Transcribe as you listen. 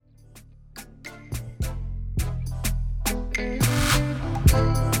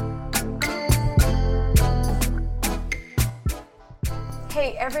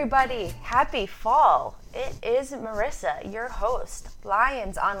Hey everybody, happy fall. It is Marissa, your host,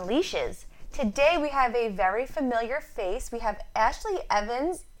 Lions on Leashes. Today we have a very familiar face. We have Ashley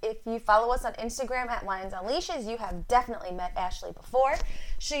Evans. If you follow us on Instagram at Lions on Leashes, you have definitely met Ashley before.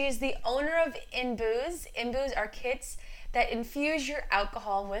 She is the owner of InBooze. InBooze are kits that infuse your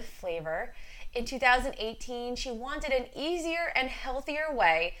alcohol with flavor. In 2018, she wanted an easier and healthier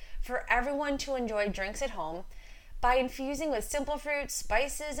way for everyone to enjoy drinks at home. By infusing with simple fruits,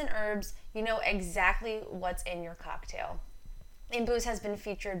 spices, and herbs, you know exactly what's in your cocktail. InBooze has been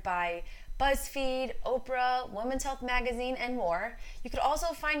featured by BuzzFeed, Oprah, Women's Health Magazine, and more. You could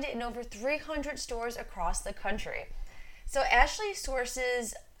also find it in over 300 stores across the country. So Ashley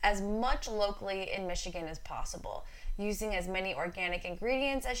sources as much locally in Michigan as possible, using as many organic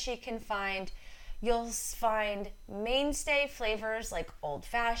ingredients as she can find. You'll find mainstay flavors like Old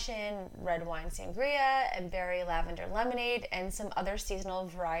Fashioned, red wine sangria, and berry lavender lemonade, and some other seasonal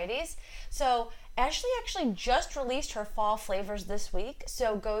varieties. So Ashley actually just released her fall flavors this week,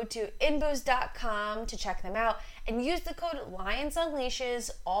 so go to inbooze.com to check them out and use the code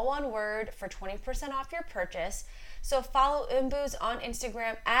LIONSONLEashes, all one word, for 20% off your purchase. So follow InBooze on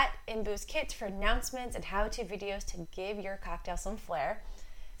Instagram at InBoozeKits for announcements and how-to videos to give your cocktail some flair.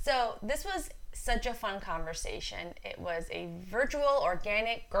 So this was such a fun conversation. It was a virtual,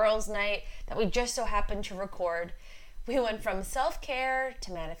 organic girls' night that we just so happened to record. We went from self-care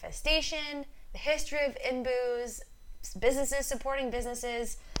to manifestation, the history of InBooze, businesses supporting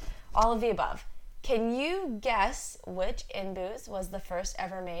businesses, all of the above. Can you guess which InBooze was the first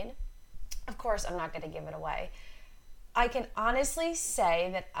ever made? Of course, I'm not going to give it away. I can honestly say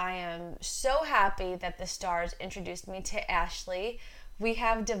that I am so happy that the stars introduced me to Ashley. We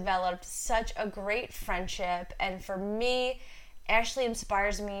have developed such a great friendship, and for me, Ashley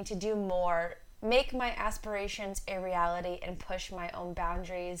inspires me to do more, make my aspirations a reality, and push my own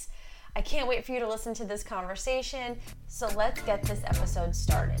boundaries. I can't wait for you to listen to this conversation, so let's get this episode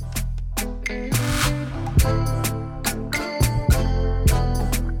started.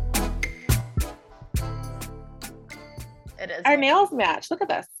 It is. Our nails match. Look at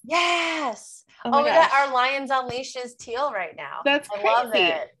this. Yes. Oh we got our Lions on Leashes teal right now. That's crazy. I love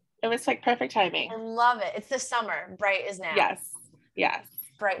it. It was like perfect timing. I love it. It's the summer. Bright is now. Yes.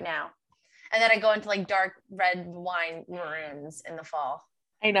 Bright now. And then I go into like dark red wine maroons in the fall.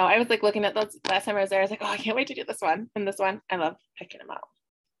 I know. I was like looking at those last time I was there. I was like, oh, I can't wait to do this one and this one. I love picking them out.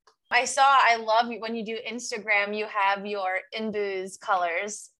 I love when you do Instagram, you have your InBooze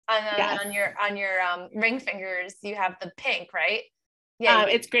colors. And then on your ring fingers, you have the pink, right? Yeah,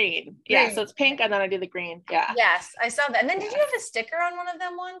 it's green. Yeah, so it's pink, and then I do the green. Yeah. Yes, I saw that. And then did you have a sticker on one of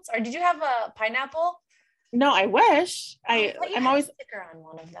them once, or did you have a pineapple? No, I wish. I'm always a sticker on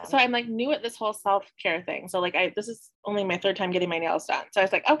one of them. So I'm like new at this whole self-care thing. So like this is only my third time getting my nails done. So I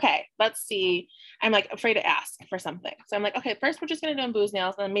was like, okay, let's see. I'm like afraid to ask for something. So I'm like, okay, first we're just gonna do InBooze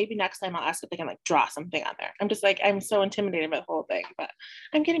nails, and then maybe next time I'll ask if they can like draw something on there. I'm just like, I'm so intimidated by the whole thing, but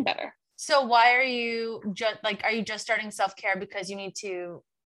I'm getting better. So why are you are you just starting self-care because you need to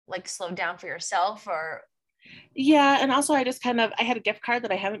like slow down for yourself, or? Yeah. And also I had a gift card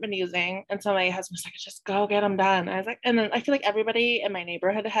that I haven't been using. And so my husband was like, just go get them done. I was like, and then I feel like everybody in my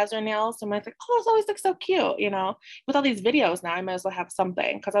neighborhood has their nails. So I'm like, oh, those always look so cute. You know, with all these videos now, I might as well have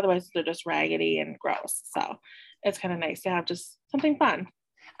something because otherwise they're just raggedy and gross. So it's kind of nice to have just something fun.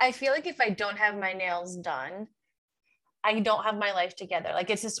 I feel like if I don't have my nails done, I don't have my life together.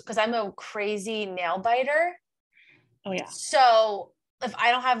 Like it's just because I'm a crazy nail biter. Oh yeah. So if I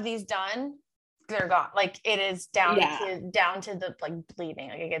don't have these done, they're gone. Like it is down to the like bleeding.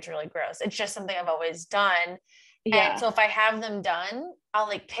 Like it gets really gross. It's just something I've always done. Yeah. And so if I have them done, I'll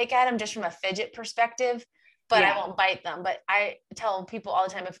like pick at them just from a fidget perspective, but I won't bite them. But I tell people all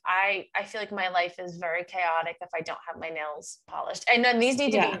the time, if I feel like my life is very chaotic if I don't have my nails polished. And then these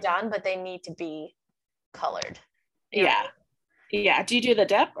need to be done, but they need to be colored. Yeah. Yeah. Do you do the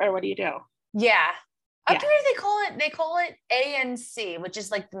dip or what do you do? Yeah. Up here they call it ANC, which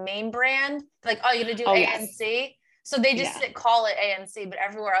is like the main brand. Like, oh, you're gonna do ANC. Yes. So they just call it ANC, but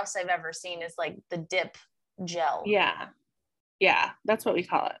everywhere else I've ever seen is like the dip gel. Yeah. Yeah, that's what we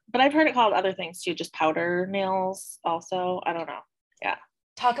call it. But I've heard it called other things too, just powder nails also. I don't know. Yeah.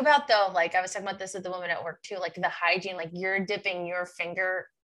 Talk about though, like I was talking about this with the woman at work too, like the hygiene, like you're dipping your finger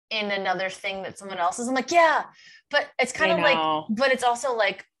in another thing that someone else is. I'm like, yeah, but it's kind of like, but it's also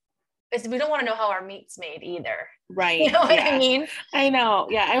like, we don't want to know how our meat's made either. Right. You know what I mean? I know.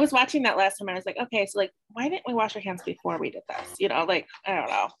 Yeah. I was watching that last time and I was like, okay, so like, why didn't we wash our hands before we did this? You know, like, I don't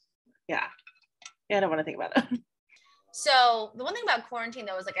know. Yeah. I don't want to think about it. So the one thing about quarantine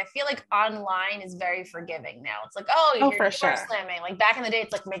though is like I feel like online is very forgiving now. It's like, oh, Oh, you're for door sure. slamming. Like back in the day,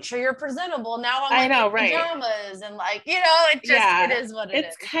 it's like make sure you're presentable. Now I'm I like know, in right? pajamas and like, it Yeah, is what it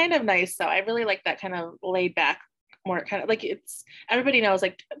it's is. kind of nice though. I really like that kind of laid back, more kind of like it's everybody knows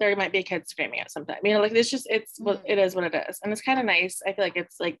like there might be a kid screaming at something. Like it's just it's what Mhm. it is what it is. And it's kind of nice. I feel like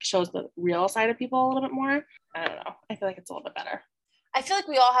it's like shows the real side of people a little bit more. I don't know. I feel like it's a little bit better. I feel like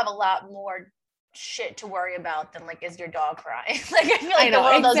we all have a lot more shit to worry about than like is your dog crying. Like I feel I like the know,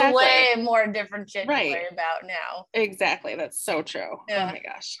 world has exactly. way more different shit to Right. worry about now. Exactly. That's so true. Oh Yeah. my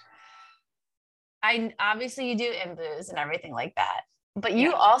gosh. I obviously you do imbus and everything like that. But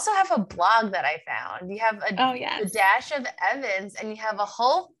you Yeah. also have a blog that I found. You have Oh the yes. dash of Evans and you have a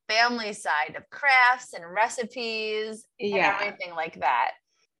whole family side of crafts and recipes and Yeah. everything like that.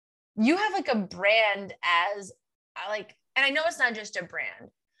 You have like a brand as like, and I know it's not just a brand,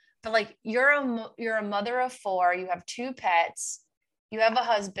 but like you're a mother of four, you have two pets, you have a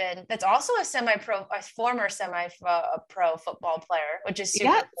husband that's also a former semi-pro football player, which is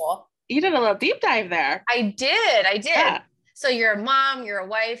Yeah. super cool. You did a little deep dive there. I did. Yeah. So you're a mom, you're a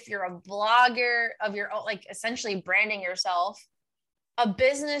wife, you're a blogger of your own, like essentially branding yourself, a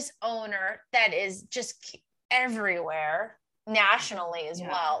business owner that is just everywhere nationally as Yeah.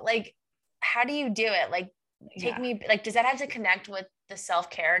 well. Like, how do you do it? Like, take Yeah. me, like, does that have to connect with the self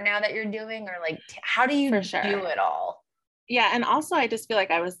care now that you're doing? Or like, how do For you sure. do it all? Yeah. And also I just feel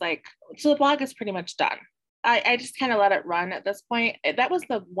like I was like, so the blog is pretty much done. I just kind of let it run at this point. That was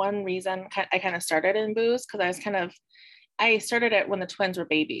the one reason I kind of started in booze because I started it when the twins were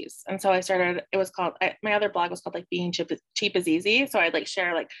babies. And so it was called, my other blog was called like being cheap is easy. So I'd like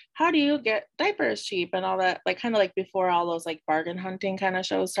share like, how do you get diapers cheap and all that, like kind of like before all those like bargain hunting kind of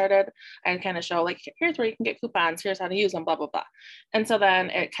shows started, I'd kind of show like, here's where you can get coupons, here's how to use them, blah, blah, blah. And so then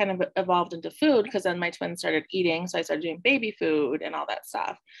it kind of evolved into food because then my twins started eating. So I started doing baby food and all that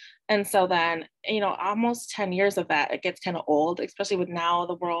stuff. And so then, almost 10 years of that, it gets kind of old, especially with now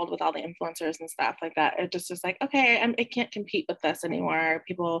the world with all the influencers and stuff like that. It just is like, okay, I can't compete with this anymore.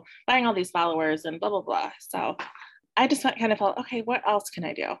 People buying all these followers and blah, blah, blah. So I just kind of felt, okay, what else can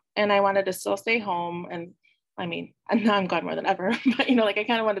I do? And I wanted to still stay home. And I mean, now I'm gone more than ever, but like I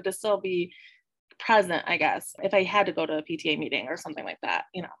kind of wanted to still be present, I guess, if I had to go to a PTA meeting or something like that.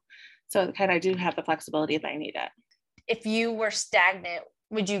 So kind of do have the flexibility if I need it. If you were stagnant,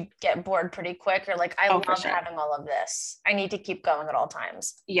 would you get bored pretty quick? Or like, I Oh, for love sure. having all of this. I need to keep going at all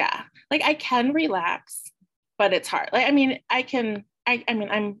times. Yeah, like I can relax, but it's hard. Like I mean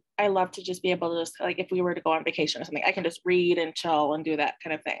I love to just be able to just like if we were to go on vacation or something, I can just read and chill and do that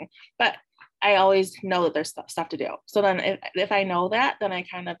kind of thing. But I always know that there's stuff to do. So then if I know that, then I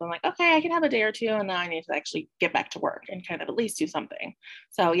kind of am like, okay, I can have a day or two and then I need to actually get back to work and kind of at least do something.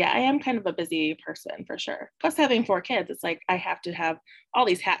 So yeah, I am kind of a busy person for sure. Plus having four kids, it's like I have to have all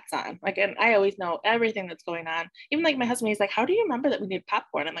these hats on. Like, and I always know everything that's going on. Even like my husband, he's like, how do you remember that we need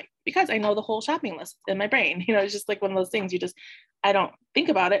popcorn? I'm like, because I know the whole shopping list in my brain. It's just like one of those things I don't think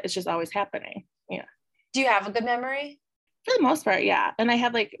about it. It's just always happening. Yeah. Do you have a good memory? For the most part, yeah. And I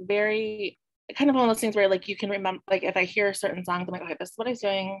have like very kind of one of those things where like you can remember, like if I hear certain songs, I'm like, okay, this is what I was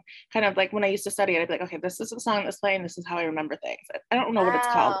doing. Kind of like when I used to study it, I'd be like, okay, this is the song that's playing. This is how I remember things. I don't know what it's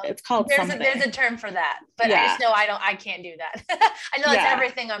called. Wow. It's called There's something. a term for that, but I just Yeah. know I can't do that. I know that's Yeah.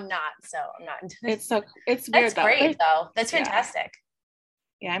 everything I'm not, so I'm not. It's That's weird though. great though. That's Yeah. fantastic.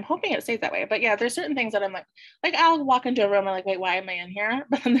 Yeah, I'm hoping it stays that way. But yeah, there's certain things that I'm like I'll walk into a room and like, wait, why am I in here?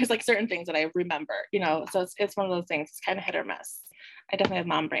 But then there's like certain things that I remember. So it's one of those things. It's kind of hit or miss. I definitely have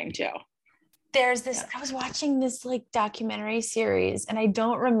mom brain too. There's this, Yeah. I was watching this like documentary series and I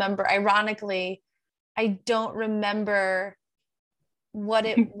don't remember, ironically, I don't remember what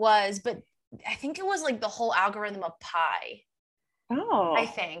it was, but I think it was like the whole algorithm of pie, I Oh,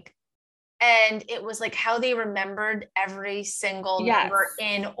 think. And it was like how they remembered every single yes. number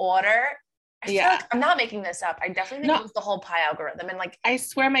in order. I feel Yeah. like I'm not making this up. I definitely think it No, was the whole pie algorithm. And like, I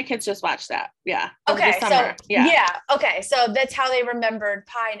swear my kids just watched that. Yeah. Over the okay, so summer. Yeah. yeah, okay, so that's how they remembered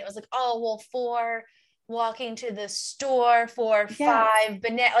pie. And it was like, oh, well, four walking to the store for Yes. five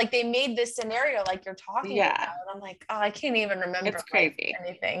banana. Like they made this scenario like you're talking about. Yeah. And I'm like, oh, I can't even remember It's like crazy.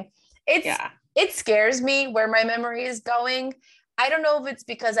 anything. It's Yeah. it scares me where my memory is going. I don't know if it's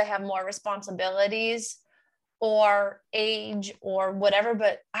because I have more responsibilities or age or whatever,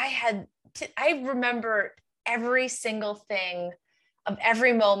 but I remember every single thing of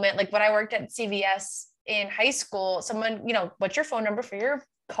every moment. Like when I worked at CVS in high school, someone, what's your phone number for your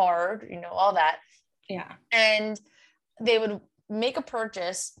card, all that. Yeah. And they would make a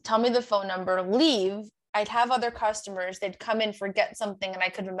purchase, tell me the phone number, leave. I'd have other customers, they'd come in, forget something, and I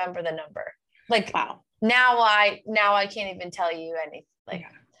could remember the number. Like Wow. Now I can't even tell you anything. Like,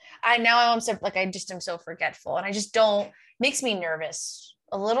 I'm so like, I just am so forgetful, and I just don't, makes me nervous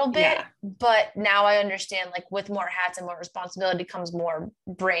a little bit, Yeah. but now I understand, like, with more hats and more responsibility comes more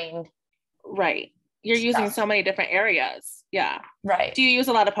brain Right. You're using stuff. so many different areas. Yeah. Right. Do you use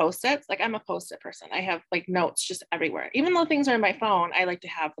a lot of post-its? Like I'm a post-it person. I have like notes just everywhere. Even though things are in my phone, I like to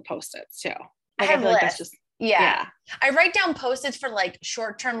have the post-its too. I Like I have feel like that's lists. just, Yeah. yeah. I write down post-its for like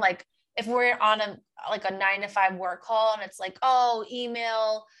short term, like if we're on a like a 9 to 5 work call and it's like, oh,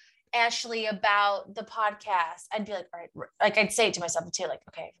 email Ashley about the podcast. I'd be like, all right, like I'd say it to myself too, like,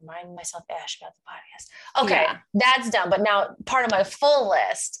 okay, remind myself Ash about the podcast. Okay, Yeah. that's done. But now part of my full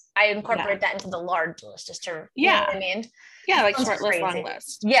list, I Yeah. incorporate that into the large list just to, you know Yeah. what I mean? Yeah. It Like sounds short list, long crazy.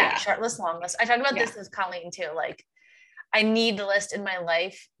 list. Yeah, Yeah. short list, long list. I talked about Yeah. this with Colleen too. Like I need a list in my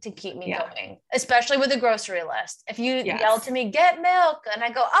life to keep me Yeah. going, especially with a grocery list. If you yell Yes. to me, get milk, and I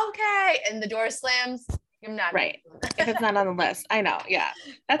go, okay, and the door slams, you're not Right. If it's not on the list, I know. Yeah.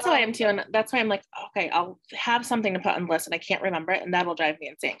 That's how I am too. And that's why I'm like, okay, I'll have something to put on the list and I can't remember it. And that'll drive me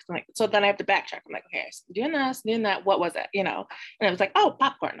insane. I'm like, so then I have to backtrack. I'm like, okay, I'm doing this, doing that. What was it? You know? And it was like, oh,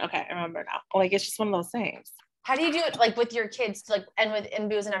 popcorn. Okay. I remember now. Like, it's just one of those things. How do you do it, like with your kids, like, and with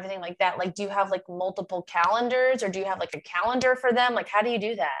Inbus and everything like that? Like, do you have like multiple calendars, or do you have like a calendar for them? Like, how do you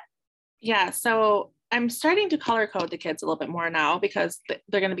do that? Yeah. So I'm starting to color code the kids a little bit more now because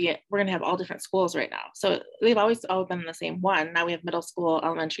we're going to have all different schools right now. So they've always all been in the same one. Now we have middle school,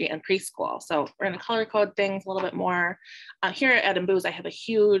 elementary, and preschool. So we're going to color code things a little bit more. Here at Inbus, I have a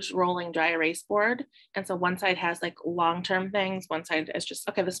huge rolling dry erase board. And so one side has like long-term things. One side is just,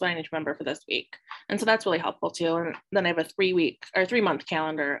 okay, this is what I need to remember for this week. And so that's really helpful too. And then I have a 3-month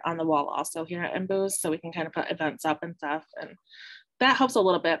calendar on the wall also here at Inbus. So we can kind of put events up and stuff. And that helps a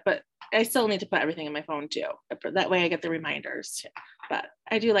little bit, but I still need to put everything in my phone too. That way I get the reminders. But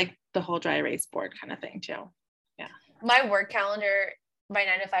I do like the whole dry erase board kind of thing too. Yeah. My work calendar, my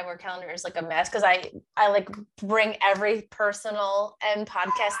 9 to 5 work calendar is like a mess because I like bring every personal and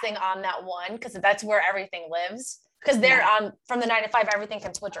podcast thing on that one because that's where everything lives. Because they're on from the 9 to 5, everything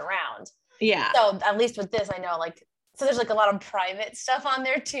can switch around. Yeah. So at least with this, I know like, so there's like a lot of private stuff on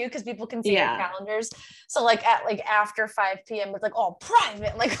there too, because people can see your calendars. So like at like after 5 p.m. it's like all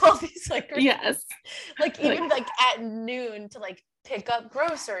private, like all these like, yes, like even like at noon to like pick up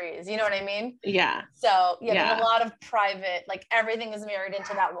groceries, you know what I mean? Yeah. So yeah, there's a lot of private, like everything is married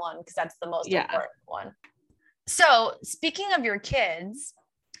into that one because that's the most important one. So speaking of your kids,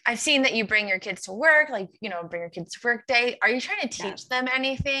 I've seen that you bring your kids to work, like, you know, bring your kids to work day. Are you trying to teach them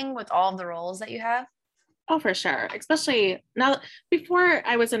anything with all of the roles that you have? Oh, for sure. Especially now, before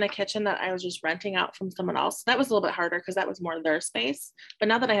I was in a kitchen that I was just renting out from someone else. That was a little bit harder because that was more their space. But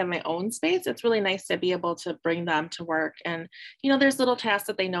now that I have my own space, it's really nice to be able to bring them to work. And, you know, there's little tasks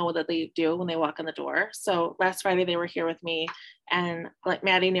that they know that they do when they walk in the door. So last Friday, they were here with me and like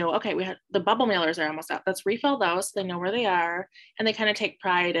Maddie knew, okay, we had the bubble mailers are almost out. Let's refill those. So they know where they are. And they kind of take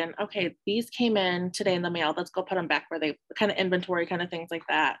pride in, okay, these came in today in the mail. Let's go put them back where they kind of inventory kind of things like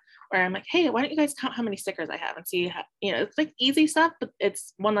that. Where I'm like, hey, why don't you guys count how many stickers I have and see how, you know, it's like easy stuff, but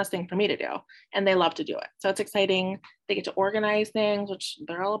it's one less thing for me to do. And they love to do it. So it's exciting. They get to organize things, which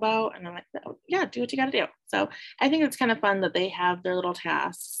they're all about. And I'm like, yeah, do what you got to do. So I think it's kind of fun that they have their little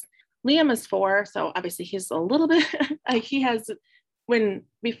tasks. Liam is 4. So obviously he's a little bit, like he has,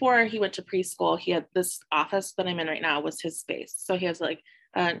 before he went to preschool, he had this office that I'm in right now was his space. So he has like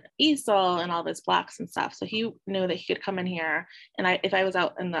an easel and all these blocks and stuff. So he knew that he could come in here. And if I was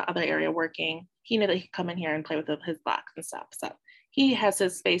out in the other area working, he knew that he could come in here and play with his blocks and stuff. So he has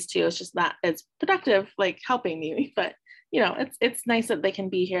his space too. It's just not as productive, like helping me, but you know, it's nice that they can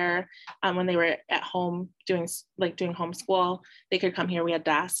be here. When they were at home doing homeschool, they could come here. We had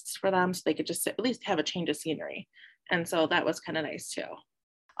desks for them, so they could just sit, at least have a change of scenery. And so that was kind of nice too.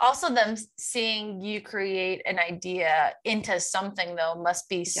 Also, them seeing you create an idea into something though must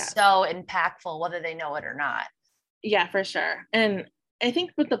be so impactful, whether they know it or not. Yeah, for sure. And I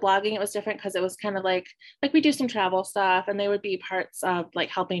think with the blogging, it was different because it was kind of like we do some travel stuff and they would be parts of like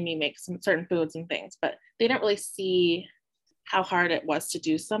helping me make some certain foods and things, but they didn't really see how hard it was to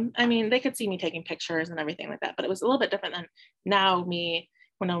do some. I mean, they could see me taking pictures and everything like that, but it was a little bit different than now me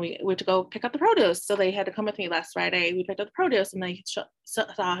when we had to go pick up the produce. So they had to come with me last Friday. We picked up the produce and they saw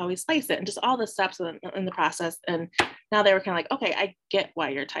how we slice it and just all the steps in the process. And now they were kind of like, okay, I get why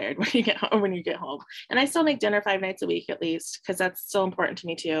you're tired when you get home. And I still make dinner 5 nights a week at least, because that's still important to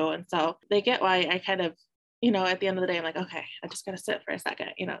me too. And so they get why I kind of, you know, at the end of the day, I'm like, okay, I just got to sit for a second,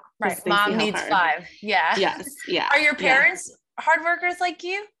 you know. Right. Mom needs hard. 5. Yeah. Yes. Yeah. Are your parents hard workers like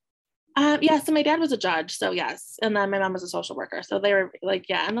you? Yeah, so my dad was a judge, so yes. And then my mom was a social worker. So they were like,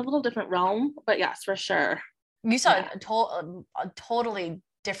 yeah, in a little different realm, but yes, for sure. You saw Yeah. a totally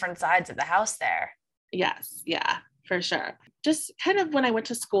different sides of the house there. Yes, yeah, for sure. Just kind of when I went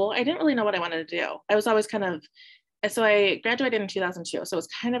to school, I didn't really know what I wanted to do. I was always kind of, so I graduated in 2002. So it was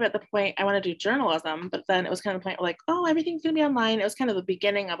kind of at the point I want to do journalism, but then it was kind of the point where like, oh, everything's going to be online. It was kind of the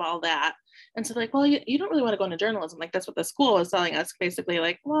beginning of all that. And so like, well, you don't really want to go into journalism. Like that's what the school was telling us, basically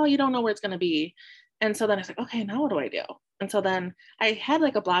like, well, you don't know where it's going to be. And so then I was like, okay, now what do I do? And so then I had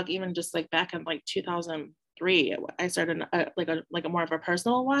like a blog, even just like back in like 2003, I started like a more of a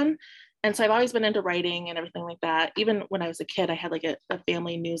personal one. And so I've always been into writing and everything like that. Even when I was a kid, I had like a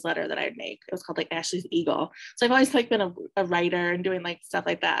family newsletter that I'd make. It was called like Ashley's Eagle. So I've always like been a writer and doing like stuff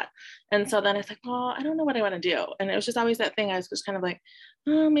like that. And so then it's like, well, I don't know what I want to do. And it was just always that thing. I was just kind of like,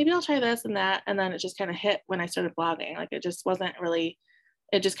 oh, maybe I'll try this and that. And then it just kind of hit when I started blogging. Like it just wasn't really,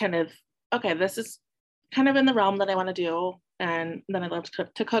 it just kind of, okay, this is kind of in the realm that I want to do. And then I love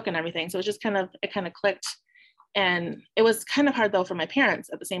to cook and everything. So it kind of clicked. And it was kind of hard though for my parents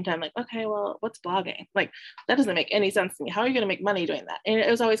at the same time, like, okay, well, what's blogging? Like, that doesn't make any sense to me. How are you going to make money doing that? And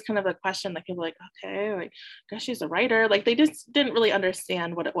it was always kind of a question that people were like, okay, like, gosh, she's a writer. Like, they just didn't really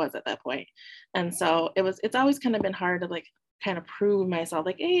understand what it was at that point. And so it's always kind of been hard to like kind of prove myself,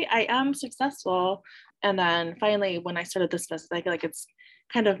 like, hey, I am successful. And then finally, when I started this business, I feel like it's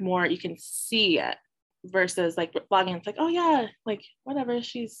kind of more, you can see it versus like blogging. It's like, oh yeah, like whatever,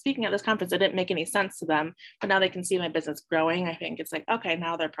 she's speaking at this conference. It didn't make any sense to them, but now they can see my business growing. I think it's like, okay,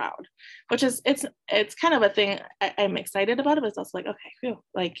 now they're proud, which is it's kind of a thing. I'm excited about it, but it's also like, okay, phew,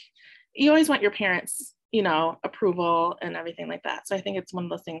 like you always want your parents, approval and everything like that. So I think it's one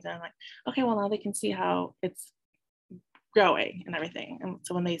of those things that I'm like, okay, well now they can see how it's growing and everything. And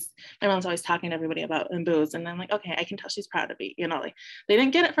so my mom's always talking to everybody about booze, and I'm like, okay, I can tell she's proud of me. Like they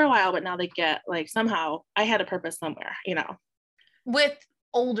didn't get it for a while, but now they get like somehow I had a purpose somewhere. With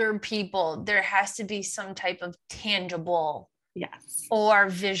older people, there has to be some type of tangible yes or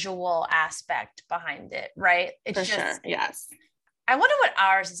visual aspect behind it, right? It's for just sure. Yes. I wonder what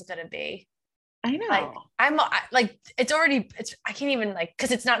ours is going to be. I know. Like I can't even like,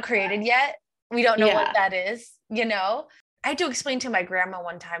 because it's not created yet. We don't know what that is, I had to explain to my grandma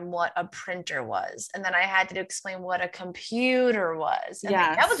one time what a printer was. And then I had to explain what a computer was. And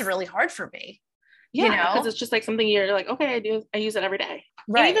that was really hard for me. Yeah, because it's just like something you're like, okay, I use it every day.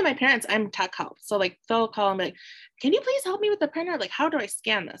 Right. And even my parents, I'm tech help. So like they'll call and be like, can you please help me with the printer? Like, how do I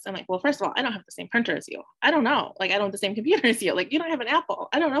scan this? I'm like, well, first of all, I don't have the same printer as you. I don't know. Like, I don't have the same computer as you. Like, you don't have an Apple.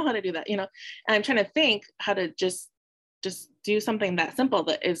 I don't know how to do that, And I'm trying to think how to just do something that simple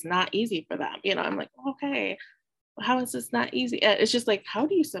that is not easy for them. I'm like, okay, how is this not easy? It's just like, how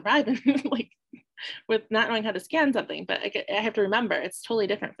do you survive like with not knowing how to scan something? But I have to remember it's totally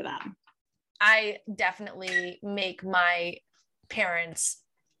different for them. I definitely make my parents,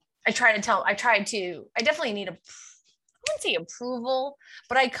 I definitely need I wouldn't say approval,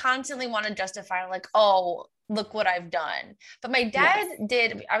 but I constantly want to justify like, oh, look what I've done. But my dad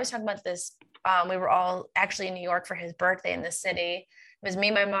did, I was talking about this. We were all actually in New York for his birthday in the city. It was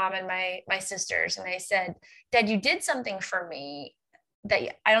me, my mom, and my sisters. And I said, Dad, you did something for me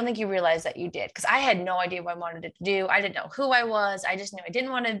that I don't think you realized that you did. Because I had no idea what I wanted to do. I didn't know who I was. I just knew I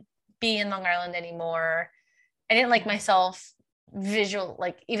didn't want to be in Long Island anymore. I didn't like myself visual,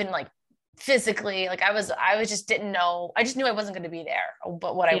 like even like physically, like I just didn't know. I just knew I wasn't going to be there,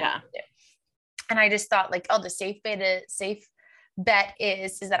 but what I wanted to do. And I just thought like, oh, the safe bet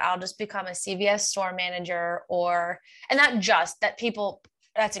is that I'll just become a CVS store manager, and not just that people,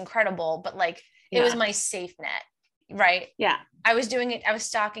 that's incredible, but like it was my safe net, right? Yeah. I was doing it. I was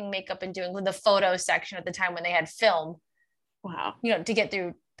stocking makeup and doing the photo section at the time when they had film. Wow. To get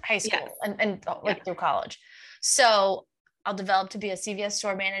through high school and through college. So I'll develop to be a CVS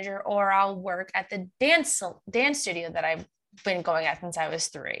store manager, or I'll work at the dance studio that I've been going at since I was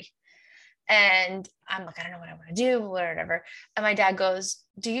 3. And I'm like, I don't know what I want to do, whatever. And my dad goes,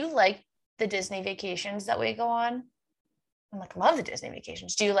 do you like the Disney vacations that we go on? I'm like, I love the Disney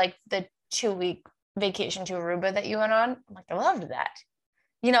vacations. Do you like the 2-week vacation to Aruba that you went on? I'm like, I loved that.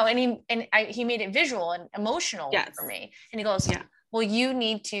 And he made it visual and emotional for me. And he goes, well, you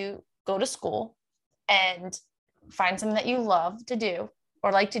need to go to school and find something that you love to do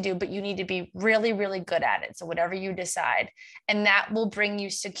or like to do, but you need to be really, really good at it. So whatever you decide, and that will bring you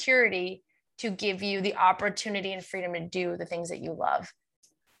security to give you the opportunity and freedom to do the things that you love.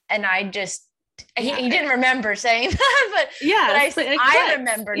 And I just, he didn't remember saying that, but I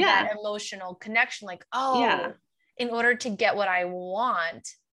remembered that emotional connection. Like, in order to get what I want,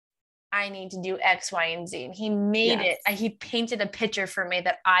 I need to do X, Y, and Z. And he made Yes. it, he painted a picture for me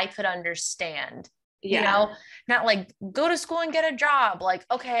that I could understand. You Yeah. know, not like go to school and get a job. Like,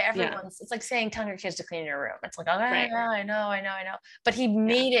 okay, Yeah. it's like saying telling your kids to clean your room. It's like, okay, Right. yeah, I know. But he Yeah.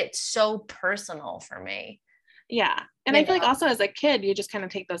 made it so personal for me. Yeah. And You I feel like know, also as a kid, you just kind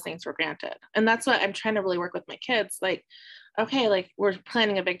of take those things for granted. And that's what I'm trying to really work with my kids. Like, okay, like we're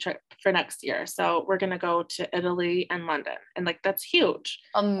planning a big trip for next year. So we're going to go to Italy and London. And like, that's huge.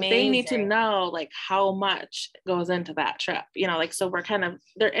 But they need to amazing. know like how much goes into that trip, you know, like, so we're kind of,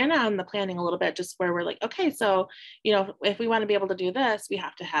 they're in on the planning a little bit, just where we're like, okay, so, you know, if we want to be able to do this, we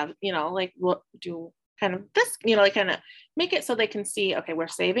have to have, you know, like we'll do kind of this, you know, like kind of make it so they can see, okay, we're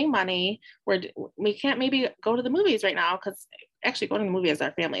saving money. We can't maybe go to the movies right now because actually going to the movie as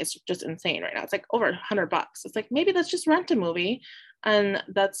our family is just insane right now. It's like over $100. It's like, maybe let's just rent a movie and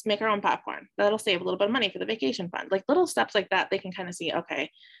let's make our own popcorn. That'll save a little bit of money for the vacation fund. Like little steps like that, they can kind of see,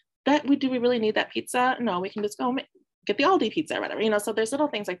 okay, do we really need that pizza? No, we can just go get the Aldi pizza or whatever, you know? So there's little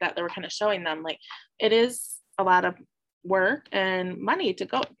things like that we're kind of showing them, like it is a lot of work and money to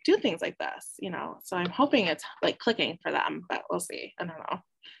go do things like this, you know? So I'm hoping it's like clicking for them, but we'll see. I don't know.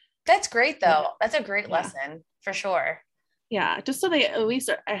 That's great Yeah. though. That's a great Yeah. lesson for sure. Yeah, just so they at least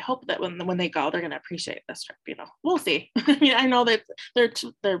I hope that when they go, they're gonna appreciate this trip. You know, we'll see. I mean, I know that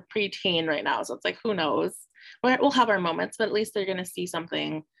they're preteen right now, so it's like who knows. We'll have our moments, but at least they're gonna see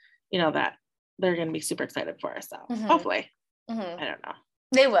something, you know, that they're gonna be super excited for. So hopefully, I don't know.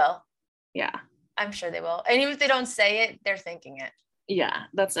 They will. Yeah, I'm sure they will. And even if they don't say it, they're thinking it. yeah,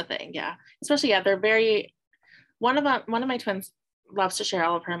 that's the thing. Yeah, especially they're very. One of my twins loves to share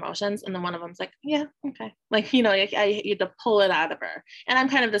all of her emotions, and then one of them's like, yeah, okay, like, you know, I need to pull it out of her, and I'm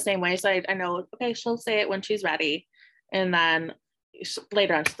kind of the same way. So I know, okay, she'll say it when she's ready, and then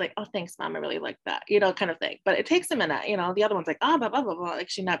later on she's like, oh, thanks, mom, I really like that, you know, kind of thing. But it takes a minute, you know. The other one's like, oh, blah blah blah blah, like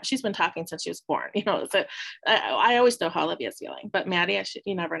she's been talking since she was born, you know. So I always know how Olivia's feeling, but Maddie,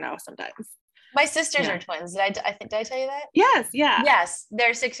 you never know sometimes. My sisters Yeah. are twins. Did I tell you that? Yes. Yeah. Yes,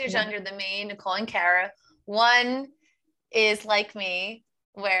 they're 6 years Yeah. younger than me, Nicole and Kara. One is like me,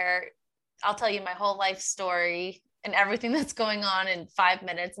 where I'll tell you my whole life story and everything that's going on in 5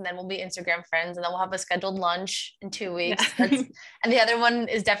 minutes, and then we'll be Instagram friends, and then we'll have a scheduled lunch in 2 weeks. Yeah. And the other one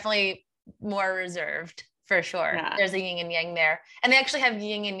is definitely more reserved for sure. Yeah. There's a yin and yang there, and they actually have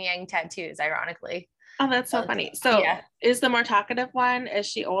yin and yang tattoos, ironically. Oh, that's so funny. So yeah. Is the more talkative one, is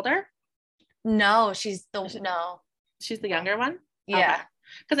she older? No, she's the younger one. Yeah.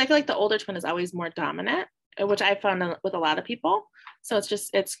 Because I feel like the older twin is always more dominant, which I found with a lot of people. So it's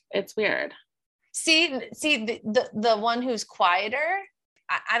just it's weird. See the one who's quieter.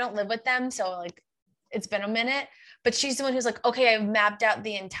 I don't live with them, so like it's been a minute. But she's the one who's like, okay, I've mapped out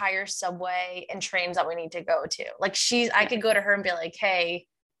the entire subway and trains that we need to go to. Like I could go to her and be like, hey,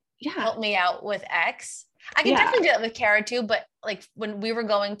 help me out with X. I can definitely do that with Kara too, but like when we were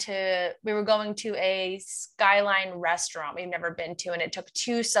going to a Skyline restaurant we've never been to, and it took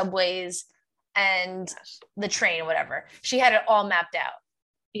 2 subways and the train, whatever. She had it all mapped out.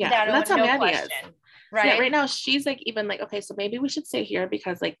 Yeah, that's how Maddie is. Right. Yeah, right now she's like even like, okay, so maybe we should stay here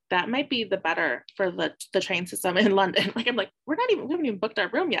because like that might be the better for the train system in London. Like I'm like, we haven't even booked our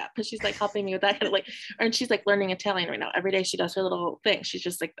room yet, but she's like helping me with that kind of like, and she's like learning Italian right now. Every day she does her little thing. She's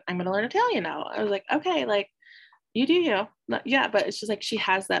just like, I'm gonna learn Italian now. I was like, okay, like you do you. Yeah, but it's just like she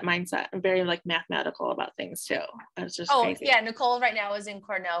has that mindset and very like mathematical about things too. It's just crazy. Yeah, Nicole right now is in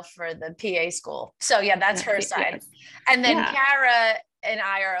Cornell for the PA school. So yeah, that's her side. Yes. And then Kara and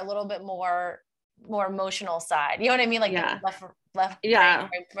I are a little bit more emotional side. You know what I mean? Like left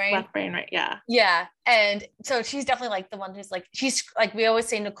brain, right? Yeah. Yeah. And so she's definitely like the one who's like, she's like, we always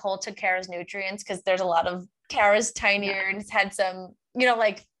say Nicole took Kara's nutrients because there's a lot of Kara's tinier and has had some, you know,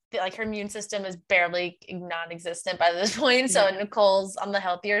 like her immune system is barely non-existent by this point. So Nicole's on the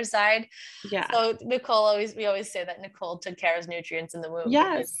healthier side. Yeah. So we always say that Nicole took Kara's nutrients in the womb.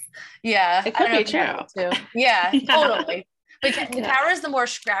 Yes. Yeah. It could be true. Too. Yeah, totally. But Kara's the more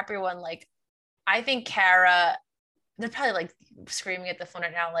scrappy one. Like, I think Kara, they're probably like screaming at the phone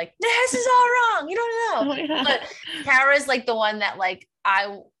right now, like, this is all wrong. You don't know. Oh, yeah. But Kara's like the one that like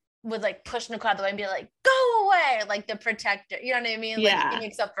I would like push Nicole out the way and be like, go away, like the protector. You know what I mean? Yeah. Like he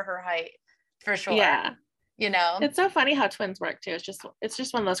makes up for her height for sure. Yeah. You know? It's so funny how twins work too. It's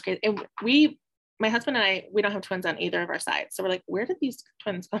just one of those crazy. And my husband and I, we don't have twins on either of our sides. So we're like, where did these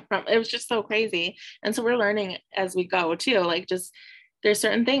twins come from? It was just so crazy. And so we're learning as we go too. Like just there's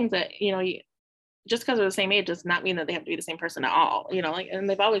certain things that, you know, just because they're the same age does not mean that they have to be the same person at all, you know, like, and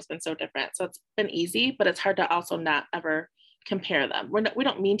they've always been so different. So it's been easy, but it's hard to also not ever compare them. We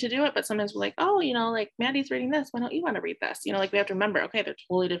don't mean to do it, but sometimes we're like, oh, like Maddie's reading this. Why don't you want to read this? Like we have to remember, okay, they're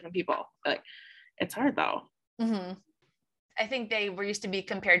totally different people. Like it's hard though. Mm-hmm. I think they were used to be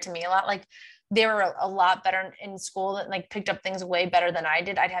compared to me a lot. Like they were a lot better in school and like picked up things way better than I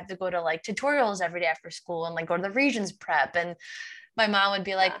did. I'd have to go to like tutorials every day after school and like go to the regions prep. And my mom would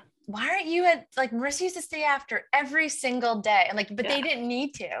be like, why aren't you at like Marissa used to stay after every single day? And like, but they didn't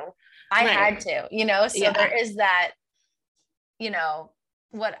need to. I had to, so there is that,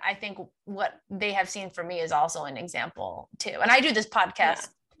 what I think what they have seen for me is also an example too. And I do this podcast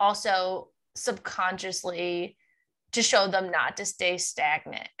also subconsciously to show them not to stay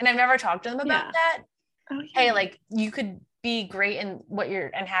stagnant. And I've never talked to them about that. Okay. Hey, like you could be great in what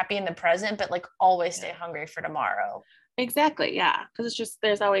you're and happy in the present, but like always stay hungry for tomorrow. Exactly. Yeah. Because it's just,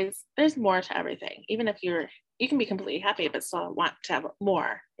 there's more to everything. Even if you can be completely happy, but still want to have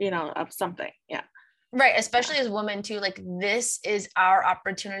more, of something. Yeah. Right. Especially as women too, like this is our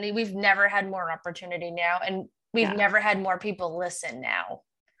opportunity. We've never had more opportunity now. And we've never had more people listen now.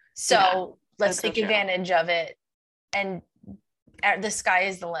 So let's take advantage of it. And the sky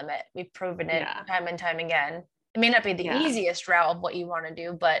is the limit. We've proven it time and time again. It may not be the easiest route of what you want to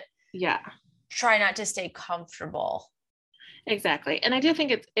do, but try not to stay comfortable. Exactly. And I do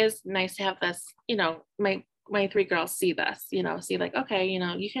think it is nice to have this, my three girls see this, see like, okay,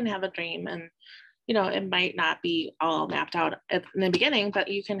 you can have a dream and, it might not be all mapped out in the beginning, but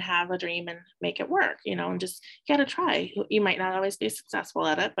you can have a dream and make it work, and just you got to try. You might not always be successful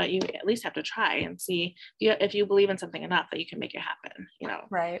at it, but you at least have to try and see if you believe in something enough that you can make it happen,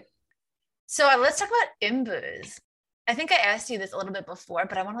 Right. So let's talk about Imbus. I think I asked you this a little bit before,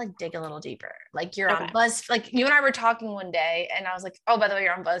 but I want to like dig a little deeper. Like you're on Buzz, like you and I were talking one day and I was like, oh, by the way,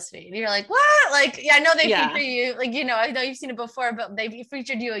 you're on BuzzFeed. And you're like, what? Like, I know they feature you, like, I know you've seen it before, but they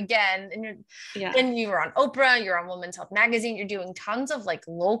featured you again. And then you were on Oprah, you're on Women's Health Magazine. You're doing tons of like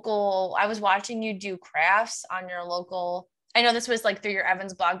local, I was watching you do crafts on your local. I know this was like through your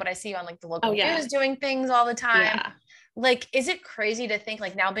Evans blog, but I see you on like the local news doing things all the time. Yeah. Like, is it crazy to think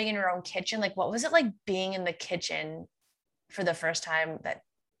like now being in your own kitchen, like what was it like being in the kitchen for the first time that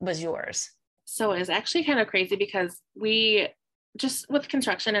was yours? So it was actually kind of crazy because we just with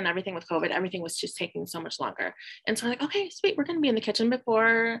construction and everything with COVID, everything was just taking so much longer. And so we're like, okay, sweet. We're going to be in the kitchen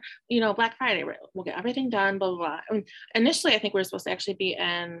before, Black Friday. We'll get everything done, blah, blah, blah. And initially, I think we were supposed to actually be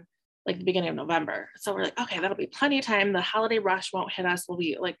in like the beginning of November. So we're like, okay, that'll be plenty of time. The holiday rush won't hit us.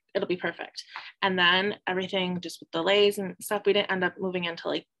 It'll be perfect. And then everything just with delays and stuff, we didn't end up moving until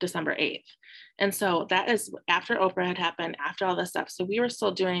like December 8th. And so that is after Oprah had happened, after all this stuff. So we were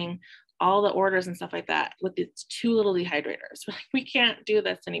still doing all the orders and stuff like that with these 2 little dehydrators. We're like, we can't do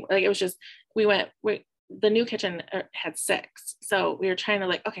this anymore. Like it was just, the new kitchen had 6. So we were trying to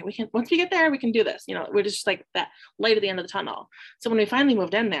like, okay, we can, once we get there, we can do this, we're just like that light at the end of the tunnel. So when we finally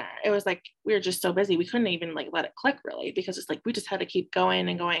moved in there, it was like, we were just so busy. We couldn't even like let it click really, because it's like, we just had to keep going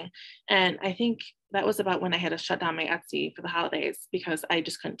and going. And I think that was about when I had to shut down my Etsy for the holidays because I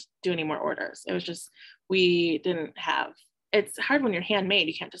just couldn't do any more orders. It was just, we didn't have, it's hard when you're handmade.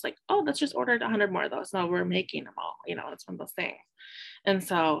 You can't just like, oh, let's just order 100 more of those. No, we're making them all, it's one of those things. And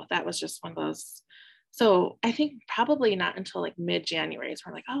so that was just one of those. So I think probably not until like mid-January, so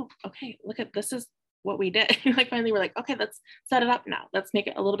we're like, oh, okay, look at, this is what we did. Like finally we're like, okay, let's set it up now. Let's make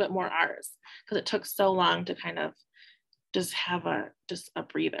it a little bit more ours. Because it took so long to kind of just have a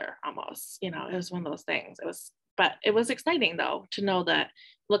breather almost, it was one of those things. But it was exciting though, to know that,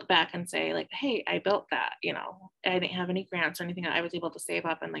 look back and say like, hey, I built that, I didn't have any grants or anything. I was able to save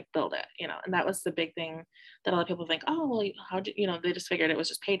up and like build it, and that was the big thing that a lot of people think, oh, well, how do they just figured it was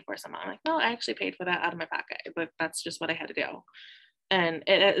just paid for somehow. I'm like, no, I actually paid for that out of my pocket, but that's just what I had to do. And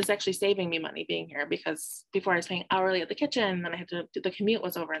it is actually saving me money being here, because before I was paying hourly at the kitchen, then I had to, the commute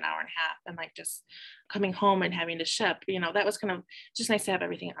was over an hour and a half, and like just coming home and having to ship, that was kind of just nice to have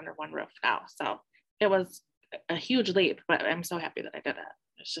everything under one roof now. So it was a huge leap, but I'm so happy that I did it.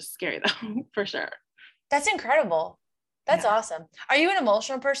 It's just scary though, for sure. That's incredible. That's awesome. Are you an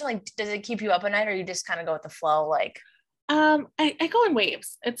emotional person? Like, does it keep you up at night, or you just kind of go with the flow? Like, I go in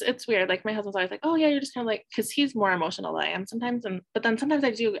waves. It's weird. Like my husband's always like, oh yeah, you're just kind of like, because he's more emotional than I am sometimes, but then sometimes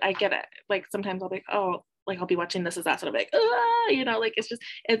I get it. Like sometimes I'll be like, oh, like I'll be watching This Is Us and I'll be like, like it's just,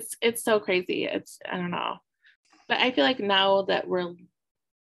 it's so crazy. I don't know. But I feel like now that we're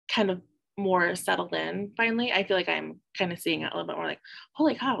kind of more settled in finally, I feel like I'm kind of seeing it a little bit more like,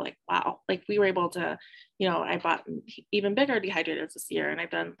 holy cow, like wow, like we were able to, I bought even bigger dehydrators this year, and I've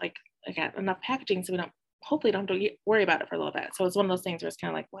done like I got enough packaging so we hopefully don't have to worry about it for a little bit. So it's one of those things where it's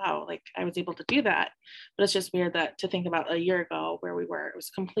kind of like, wow, like I was able to do that. But it's just weird that to think about a year ago where we were, it was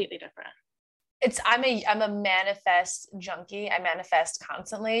completely different. I'm a manifest junkie. I manifest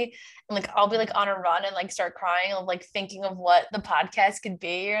constantly. And like I'll be like on a run and like start crying of like thinking of what the podcast could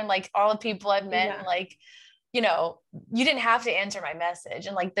be and like all the people I've met and like, you know, you didn't have to answer my message.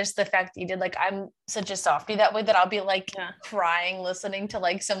 And like there's the fact that you did, like I'm such a softie that way that I'll be like crying listening to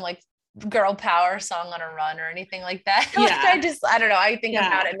like some like girl power song on a run or anything like that. Like I don't know. I think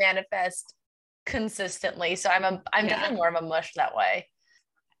about it manifest consistently. So I'm definitely more of a mush that way.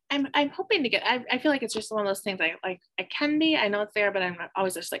 I'm hoping to get, I feel like it's just one of those things I can be, I know it's there, but I'm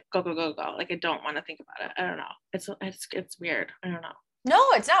always just like, go, go, go, go. Like, I don't want to think about it. I don't know. It's weird. I don't know. No,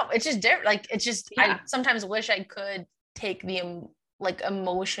 it's not. It's just different. Like, it's just, I sometimes wish I could take the like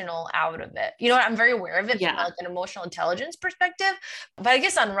emotional out of it. You know what? I'm very aware of it from like an emotional intelligence perspective, but I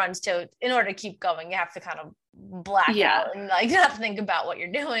guess on runs too, in order to keep going, you have to kind of black out and like not think about what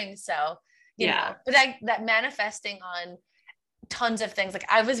you're doing. So, you know, but that manifesting on tons of things. Like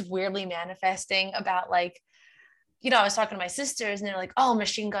I was weirdly manifesting about like, you know, I was talking to my sisters and they're like, oh,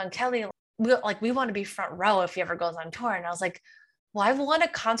 Machine Gun Kelly, we want to be front row if he ever goes on tour. And I was like, well, I've won a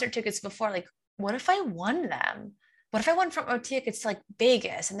concert tickets before. Like, what if I won them? What if I won front row tickets to like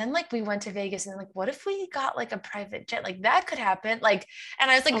Vegas? And then like we went to Vegas and then like, what if we got like a private jet? Like that could happen. Like,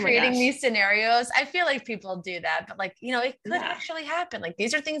 and I was like creating these scenarios. I feel like people do that, but like, you know, it could actually happen. Like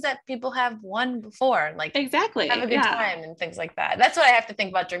these are things that people have won before. Like exactly, have a good time and things like that. That's what I have to think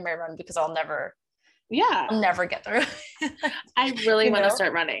about during my run because I'll never get through. I really want to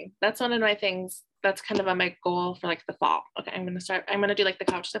start running. That's one of my things. That's kind of on my goal for like the fall. Okay, I'm going to do like the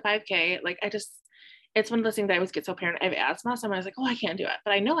Couch to 5K. Like it's one of those things I always get so paranoid. I have asthma, so I'm always like, oh, I can't do it.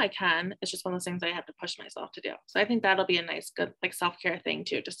 But I know I can. It's just one of those things I have to push myself to do. So I think that'll be a nice, good, like self-care thing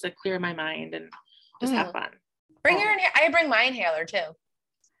too, just to clear my mind and just have fun. Bring your inhaler. I bring my inhaler too.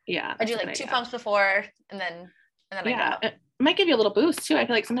 Yeah. I do like 2 pumps before and then I go. It might give you a little boost too. I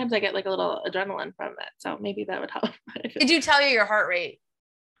feel like sometimes I get like a little adrenaline from it. So maybe that would help. They do tell you your heart rate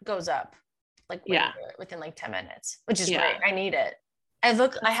goes up like within like 10 minutes, which is great. I need it.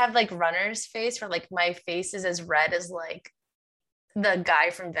 I have like runner's face where like my face is as red as like the guy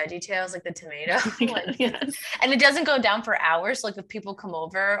from VeggieTales, like the tomato. And it doesn't go down for hours. So, like if people come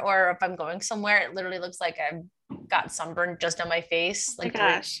over or if I'm going somewhere, it literally looks like I've got sunburn just on my face. Like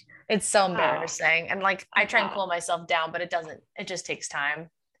gosh. It's so embarrassing. And like I try and cool myself down, but it just takes time.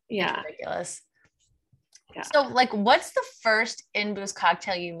 Yeah. It's ridiculous. Yeah. So like what's the first In Boost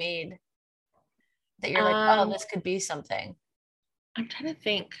cocktail you made that you're like, oh, this could be something? I'm trying to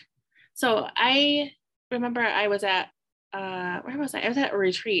think. So I remember I was at where was I? I was at a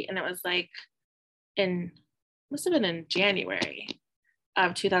retreat and it was like must have been in January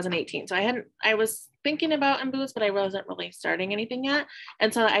of 2018. So I was thinking about In Boost, but I wasn't really starting anything yet.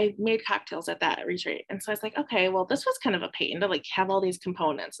 And so I made cocktails at that retreat. And so I was like, okay, well, this was kind of a pain to like have all these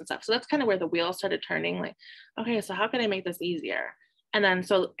components and stuff. So that's kind of where the wheels started turning, like, okay, so how can I make this easier? And then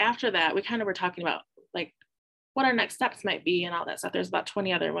so after that, we kind of were talking about like what our next steps might be and all that stuff. There's about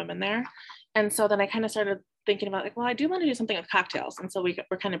 20 other women there. And so then I kind of started thinking about like, well, I do want to do something with cocktails. And so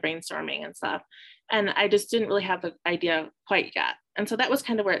we're kind of brainstorming and stuff. And I just didn't really have the idea quite yet. And so that was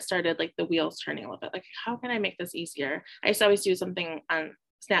kind of where it started, like the wheels turning a little bit, like, how can I make this easier? I used to always do something on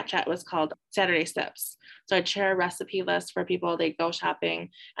Snapchat, was called Saturday Steps. So I'd share a recipe list for people, they'd go shopping.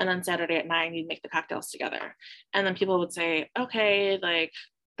 And then Saturday at 9, you'd make the cocktails together. And then people would say, okay, like,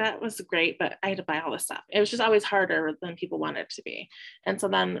 that was great, but I had to buy all this stuff. It was just always harder than people wanted it to be. And so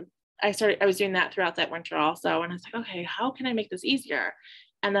then I was doing that throughout that winter also. And I was like, okay, how can I make this easier?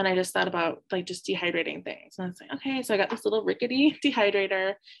 And then I just thought about like just dehydrating things. And I was like, okay, so I got this little rickety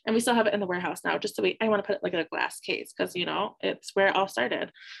dehydrator and we still have it in the warehouse now, just so I want to put it like in a glass case because, you know, it's where it all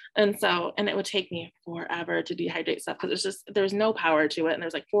started. And it would take me forever to dehydrate stuff because there's no power to it. And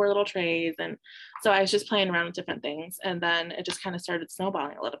there's like 4 little trays. And so I was just playing around with different things. And then it just kind of started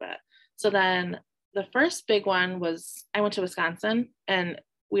snowballing a little bit. So then the first big one was I went to Wisconsin and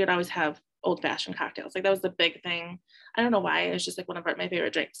we would always have old-fashioned cocktails. Like that was the big thing. I don't know why. It was just like one of my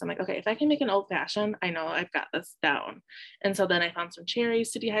favorite drinks. I'm like, okay, if I can make an old-fashioned, I know I've got this down. And so then I found some cherries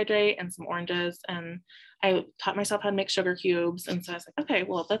to dehydrate and some oranges, and I taught myself how to make sugar cubes. And so I was like, okay,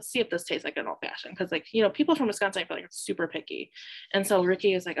 well, let's see if this tastes like an old-fashioned, because like, you know, people from Wisconsin, I feel like are super picky. And so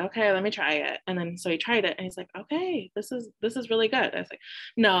Ricky is like, okay, let me try it. And then so he tried it and he's like, okay, this is really good. I was like,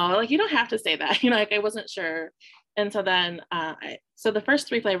 no, like you don't have to say that. You know, like I wasn't sure. And so then, so the first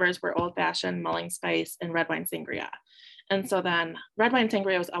 3 flavors were old fashioned, mulling spice, and red wine sangria. And so then red wine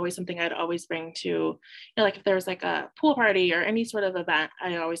sangria was always something I'd always bring to, you know, like if there was like a pool party or any sort of event,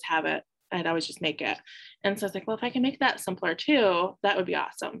 I always have it. I'd always just make it. And so I was like, well, if I can make that simpler too, that would be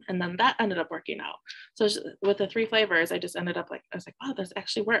awesome. And then that ended up working out. So with the 3 flavors, I just ended up like, I was like, wow, this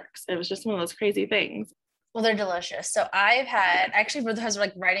actually works. It was just one of those crazy things. Well, they're delicious. So I've had, actually, I was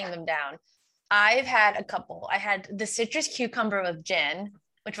like writing them down. I've had a couple. I had the citrus cucumber with gin,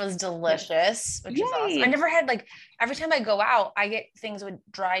 which was delicious, which is awesome. I Yay. never had like, every time I go out, I get things with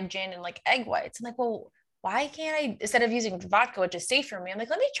dried gin and like egg whites. I'm like, well, why can't I, instead of using vodka, which is safe for me, I'm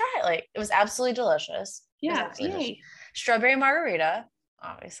like, let me try it. Like, it was absolutely delicious. It was Yeah. absolutely delicious. Yay. Strawberry margarita,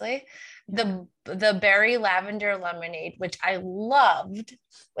 obviously. The berry lavender lemonade, which I loved,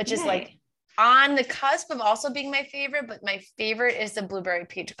 which is like Yay. on the cusp of also being my favorite, but my favorite is the blueberry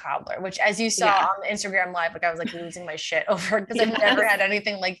peach cobbler, which, as you saw Yeah. on the Instagram live, like I was like losing my shit over because Yes. I've never had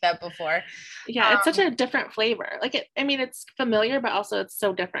anything like that before. Yeah, it's such a different flavor. Like I mean, it's familiar, but also it's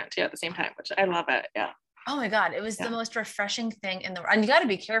so different too at the same time, which I love it. Yeah. Oh my God, it was the Yeah. most refreshing thing in the world. And you got to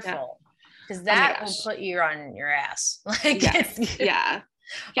be careful because that will put you on your ass. Like, Yes. Yeah.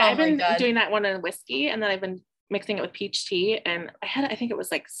 Yeah. Oh I've been my God. doing that one in whiskey, and then I've been mixing it with peach tea. And I think it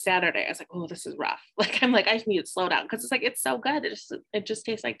was like Saturday. I was like, oh, this is rough. Like, I'm like, I need to slow down because it's like, it's so good. It just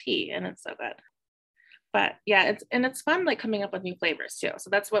tastes like tea and it's so good. But yeah, it's fun like coming up with new flavors too.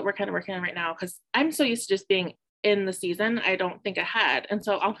 So that's what we're kind of working on right now because I'm so used to just being in the season. I don't think ahead. And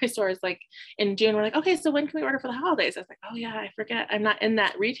so all my stores like in June, we're like, okay, so when can we order for the holidays? I was like, oh yeah, I forget. I'm not in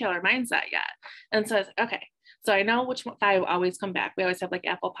that retailer mindset yet. And so I was like, okay. So I know which 5 always come back. We always have like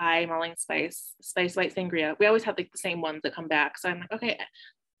apple pie, mulling spice white sangria. We always have like the same ones that come back. So I'm like, okay,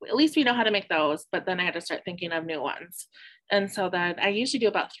 at least we know how to make those. But then I had to start thinking of new ones. And so then I usually do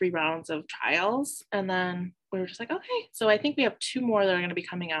about 3 rounds of trials. And then we were just like, okay. So I think we have 2 more that are going to be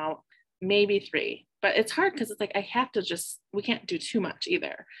coming out, maybe 3. But it's hard because it's like I have to we can't do too much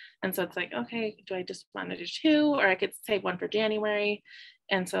either. And so it's like, okay, do I just want to do 2, or I could save 1 for January?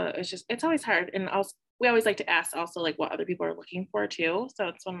 And so it's always hard. And also we always like to ask also like what other people are looking for too. So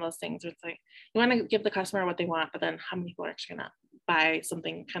it's one of those things where it's like you want to give the customer what they want, but then how many people are actually gonna buy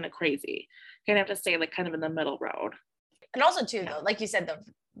something kind of crazy? You kind of have to stay like kind of in the middle road. And also too, though, like you said,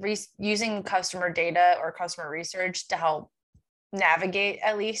 using customer data or customer research to help navigate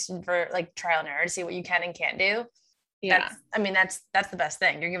at least for like trial and error to see what you can and can't do. Yeah. That's the best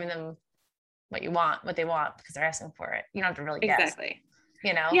thing. You're giving them what they want because they're asking for it. You don't have to really guess. Exactly.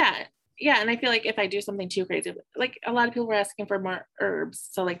 You know? Yeah. And I feel like if I do something too crazy, like a lot of people were asking for more herbs.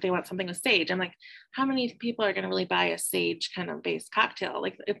 So like they want something with sage. I'm like, how many people are going to really buy a sage kind of based cocktail?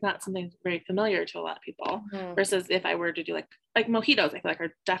 Like it's not something very familiar to a lot of people versus if I were to do like mojitos, I feel like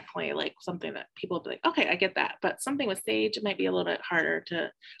are definitely like something that people would be like, okay, I get that. But something with sage, it might be a little bit harder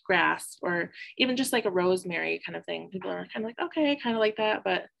to grasp, or even just like a rosemary kind of thing. People are kind of like, okay, kind of like that.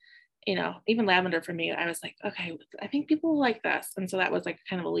 But you know, even lavender for me, I was like, okay, I think people like this. And so that was like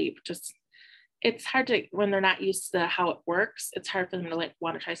kind of a leap. Just, it's hard to, when they're not used to how it works, it's hard for them to like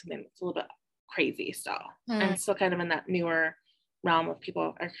want to try something that's a little bit crazy still. And still kind of in that newer realm of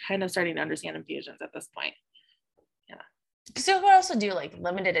people are kind of starting to understand infusions at this point. Yeah. Because you could also do like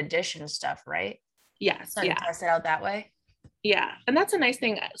limited edition stuff, right? Yes. So test it out that way. Yeah. And that's a nice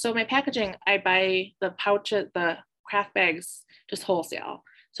thing. So my packaging, I buy the pouches, the craft bags, just wholesale.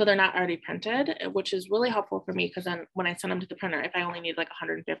 So they're not already printed, which is really helpful for me because then when I send them to the printer, if I only need like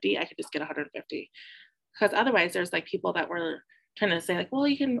 150, I could just get 150. Because otherwise there's like people that were trying to say like, well,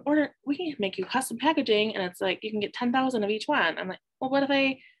 we can make you custom packaging and it's like, you can get 10,000 of each one. I'm like, well, what if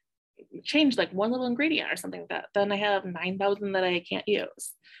I change like one little ingredient or something like that? Then I have 9,000 that I can't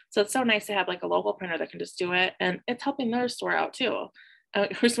use. So it's so nice to have like a local printer that can just do it. And it's helping their store out too.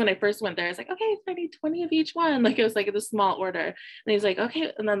 When I first went there, I was like, okay, I need 20 of each one. Like it was like a small order. And he's like,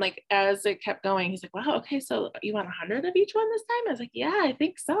 okay. And then like, as it kept going, he's like, wow, okay. So you want 100 of each one this time? I was like, yeah, I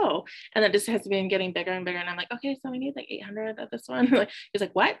think so. And then just has been getting bigger and bigger. And I'm like, okay, so we need like 800 of this one. Like, he's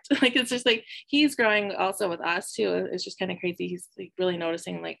like, what? Like, it's just like, he's growing also with us too. It's just kind of crazy. He's like really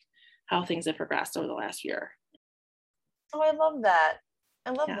noticing like how things have progressed over the last year. Oh, I love that.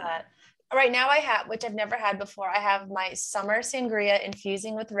 That. Right now I have, which I've never had before, I have my summer sangria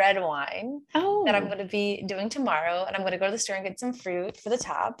infusing with red wine that I'm going to be doing tomorrow. And I'm going to go to the store and get some fruit for the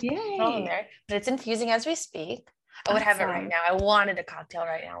top. Yay. All in there, but it's infusing as we speak. I would have it right now. I wanted a cocktail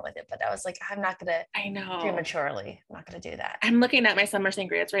right now with it, but I was like, I'm not going to, I know, prematurely, I'm not going to do that. I'm looking at my summer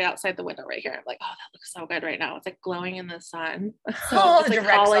sangria. It's right outside the window right here. I'm like, oh, that looks so good right now. It's like glowing in the sun. So it's the like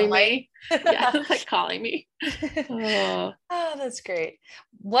direct calling sunlight. me. Yeah, it's like calling me. Oh, that's great.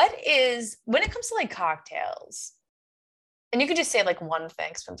 When it comes to like cocktails, and you could just say like one thing,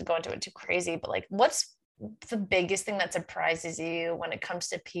 because we have to go into it too crazy, but like what's the biggest thing that surprises you when it comes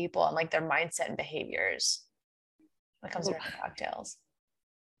to people and like their mindset and behaviors when it comes to cocktails?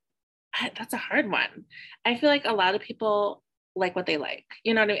 That's a hard one. I feel like a lot of people like what they like.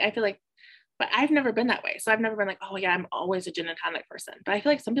 You know what I mean? I feel like, but I've never been that way. So I've never been like, oh yeah, I'm always a gin and tonic person. But I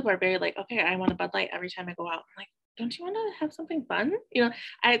feel like some people are very like, okay, I want a Bud Light every time I go out. I'm like, don't you want to have something fun? You know,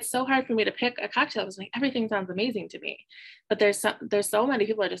 it's so hard for me to pick a cocktail. It's like everything sounds amazing to me. But there's so many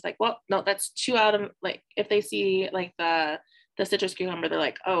people are just like, well, no, that's too out of, like, if they see like the citrus cucumber, they're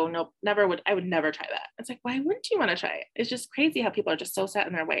like, oh no, I would never try that. It's like, why wouldn't you want to try it? It's just crazy how people are just so set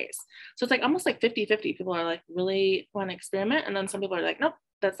in their ways. So it's like almost like 50-50. People are like really want to experiment, and then some people are like, nope,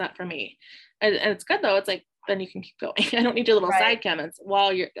 that's not for me. And it's good though. It's like, then you can keep going. I don't need your little side comments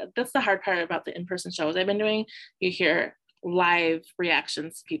while that's the hard part about the in-person shows I've been doing. You hear live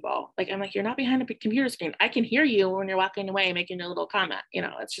reactions to people. Like, I'm like, you're not behind a computer screen. I can hear you when you're walking away making your little comment. You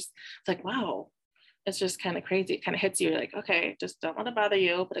know, it's like, wow, it's just kind of crazy. It kind of hits you. You're like, okay, just don't let it bother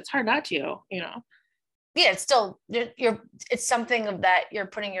you, but it's hard not to, you know? Yeah, it's still, it's something of that you're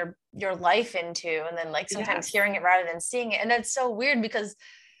putting your life into, and then like sometimes hearing it rather than seeing it. And that's so weird because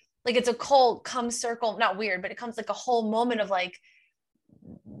like it's a cold come circle, not weird, but it comes like a whole moment of like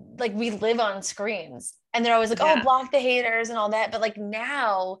we live on screens, and they're always like, oh, block the haters and all that. But like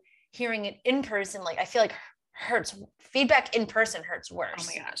now hearing it in person, like I feel like hurts. Feedback in person hurts worse. Oh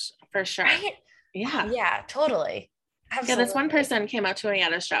my gosh, for sure. Right? Yeah. Yeah, totally. Absolutely. Yeah, this one person came out to me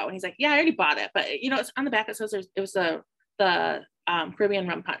at a show and he's like, yeah, I already bought it. But you know, it's on the back, it says it was the Caribbean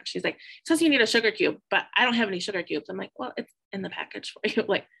rum punch. She's like, it says you need a sugar cube, but I don't have any sugar cubes. I'm like, well, it's in the package for you.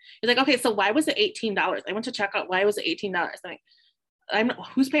 Like, he's like, okay, so why was it $18? I went to check out, why was it $18? I'm like,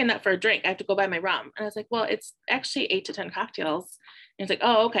 who's paying that for a drink? I have to go buy my rum. And I was like, well, it's actually 8 to 10 cocktails. And he's like,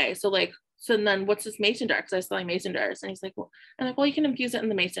 oh, okay. So then what's this mason jar? Because I was selling mason jars. And he's like, well, I'm like, well, you can infuse it in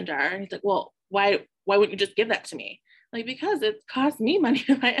the mason jar. And he's like, well, why wouldn't you just give that to me? Like, because it cost me money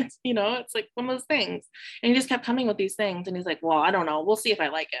to buy it, you know, it's like one of those things. And he just kept coming with these things. And he's like, well, I don't know. We'll see if I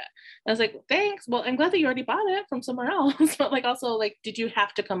like it. And I was like, thanks. Well, I'm glad that you already bought it from somewhere else. But like, also like, did you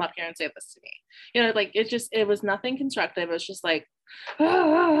have to come up here and say this to me? You know, like it was nothing constructive. It was just like,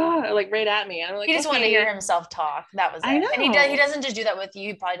 like right at me. I'm like, he just wanted to hear himself talk. That was it. I know. And he doesn't just do that with you.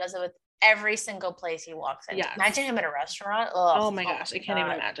 He probably does it with every single place he walks in. Yes. Imagine him at a restaurant. Oh my gosh. I can't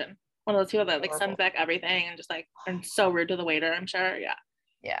even imagine. One of those people that like sends back everything and just like, and so rude to the waiter, I'm sure. Yeah.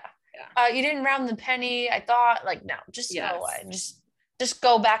 You didn't round the penny. I thought like, no, just go away. Just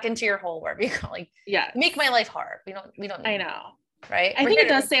go back into your hole wherever you go. Like, make my life hard. We don't need I know. Right. I think it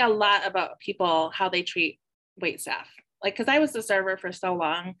does say a lot about people, how they treat wait staff. Like, cause I was the server for so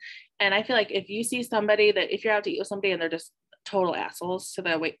long. And I feel like if you see somebody that if you're out to eat with somebody and they're just total assholes to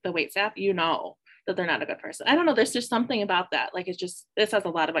the wait staff, you know that they're not a good person. I don't know. There's just something about that. Like, this says a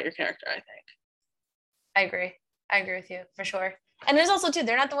lot about your character, I think. I agree with you for sure. And there's also too,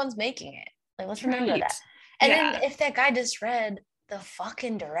 they're not the ones making it. Like, let's remember that. And then if that guy just read the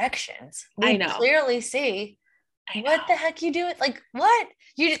fucking directions, we clearly see what the heck you do it. Like, what?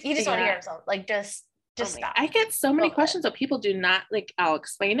 You just want to hear himself. Like, just stop. I get so many questions that people do not like. I'll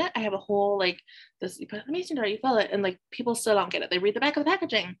explain it. I have a whole like this. You put it in the mason jar, you fill it, and like people still don't get it. They read the back of the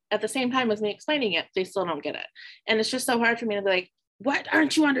packaging at the same time as me explaining it. They still don't get it, and it's just so hard for me to be like, "What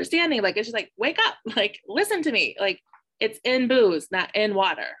aren't you understanding?" Like, it's just like, wake up, like listen to me. Like, it's in booze, not in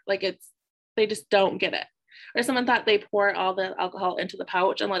water. Like, they just don't get it. Or someone thought they pour all the alcohol into the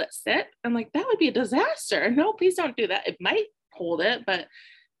pouch and let it sit. I'm like, that would be a disaster. No, please don't do that. It might hold it, but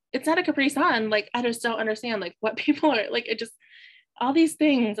it's not a Capri Sun. Like, I just don't understand like what people are like. It just, all these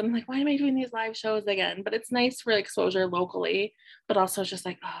things. I'm like, why am I doing these live shows again? But it's nice for exposure locally, but also just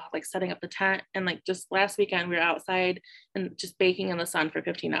like, like setting up the tent. And like just last weekend we were outside and just baking in the sun for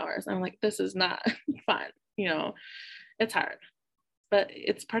 15 hours. I'm like, this is not fun. You know, it's hard, but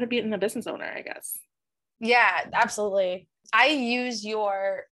it's part of being a business owner, I guess. Yeah, absolutely. I use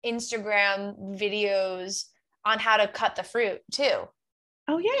your Instagram videos on how to cut the fruit too.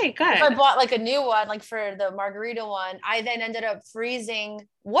 Oh, yay, good. If I bought like a new one, like for the margarita one, I then ended up freezing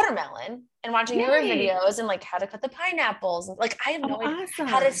watermelon and watching your videos and like how to cut the pineapples. Like, I have no idea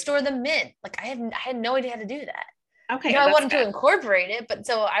how to store the mint. Like, I had no idea how to do that. Okay. I wanted to incorporate it, but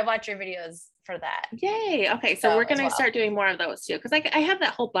so I watch your videos for that. Yay. Okay. So we're going to start doing more of those too. Cause I have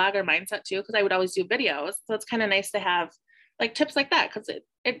that whole blogger mindset too. Cause I would always do videos. So it's kind of nice to have like tips like that. Cause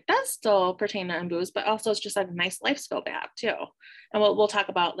it does still pertain to booze, but also it's just a nice life skill to have too. And we'll talk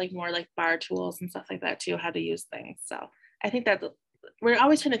about like more like bar tools and stuff like that too, how to use things. So I think that we're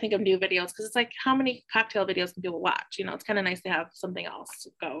always trying to think of new videos because it's like, how many cocktail videos can people watch? You know, it's kind of nice to have something else to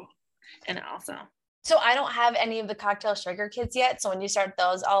go in it also. So I don't have any of the cocktail sugar kits yet. So when you start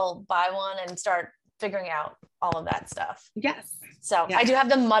those, I'll buy one and start figuring out all of that stuff. Yes. So I do have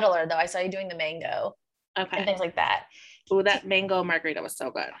the muddler though. I saw you doing the mango and things like that. Oh, that mango margarita was so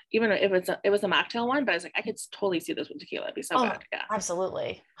good. Even if it was a mocktail one, but I was like, I could totally see this with tequila. It'd be so good. Yeah.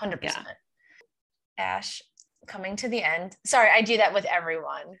 Absolutely. 100%. Yeah. Ash, coming to the end. Sorry, I do that with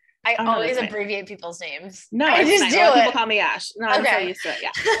everyone. I always abbreviate people's names. No, I just do it. People call me Ash. No, I'm so used to it.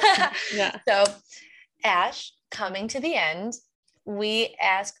 Yeah. Yeah. So, Ash, coming to the end, we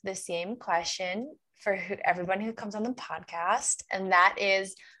ask the same question for everyone who comes on the podcast, and that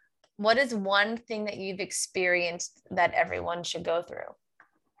is, what is one thing that you've experienced that everyone should go through?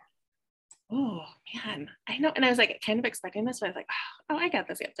 Oh man, I know. And I was like kind of expecting this, but I was like, oh, I got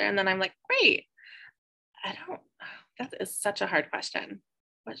this answer. And then I'm like, great. That is such a hard question.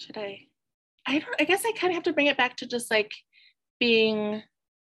 What should I guess I kind of have to bring it back to just like being,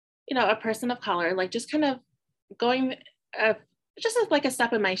 a person of color, like just kind of going, just as like a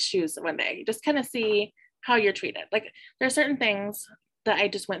step in my shoes one day, just kind of see how you're treated. Like there are certain things that I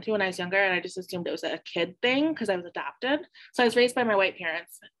just went through when I was younger, and I just assumed it was a kid thing because I was adopted. So I was raised by my white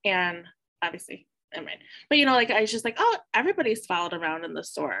parents, and obviously, never mind. But like I was just like, oh, everybody's followed around in the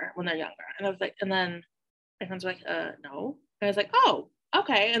store when they're younger, and I was like, and then my friends were like, no, and I was like, oh,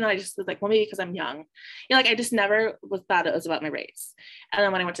 okay, and then I just was like, well, maybe because I'm young, like I just never thought it was about my race. And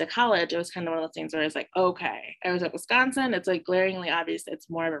then when I went to college, it was kind of one of those things where I was like, okay, I was at Wisconsin, it's like glaringly obvious it's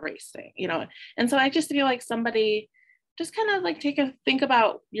more of a race thing, and so I just feel like somebody just kind of like think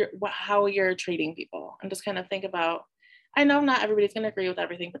about how you're treating people, and just kind of think about, I know not everybody's going to agree with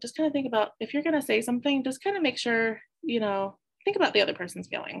everything, but just kind of think about, if you're going to say something, just kind of make sure, think about the other person's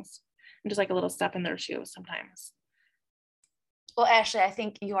feelings, and just like a little step in their shoes sometimes. Well, Ashley, I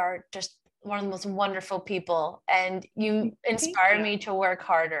think you are just one of the most wonderful people, and you inspire me to work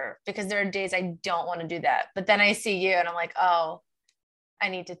harder, because there are days I don't want to do that, but then I see you and I'm like, oh, I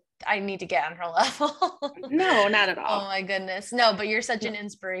need to get on her level. No, not at all. Oh my goodness. No, but you're such an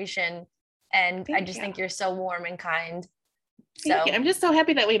inspiration, and I just think you're so warm and kind. Thank you. I'm just so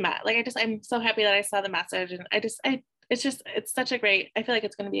happy that we met. Like I'm so happy that I saw the message, and it's such a great, I feel like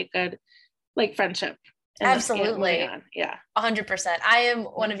it's going to be a good like friendship. Absolutely. Yeah. 100%. I am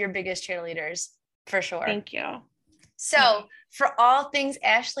one of your biggest cheerleaders for sure. Thank you. So for all things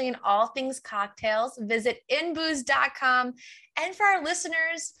Ashley and all things cocktails, visit inbooze.com. And for our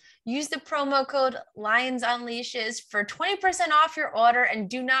listeners, use the promo code Lions on Leashes for 20% off your order. And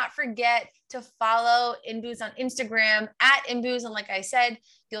do not forget to follow InBooze on Instagram @InBooze. And like I said,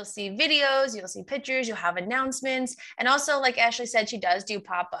 you'll see videos, you'll see pictures, you'll have announcements. And also, like Ashley said, she does do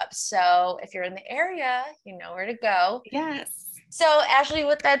pop-ups. So if you're in the area, you know where to go. Yes. So Ashley,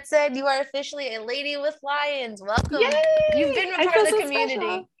 with that said, you are officially a lady with Lions. Welcome. Yay! You've been a part of the community.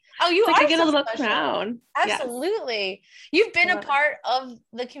 Special. Oh, you are. I get a little crown. Absolutely. Yes. You've been a part of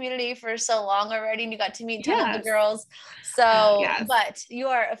the community for so long already, and you got to meet 10 of the girls. So, but you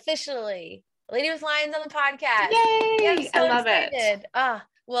are officially a lady with Lions on the podcast. Yay! I'm so I love excited.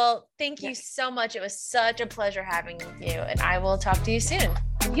 Well, thank you so much. It was such a pleasure having you, and I will talk to you soon.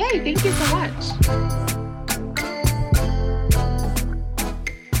 Yay! Thank you so much.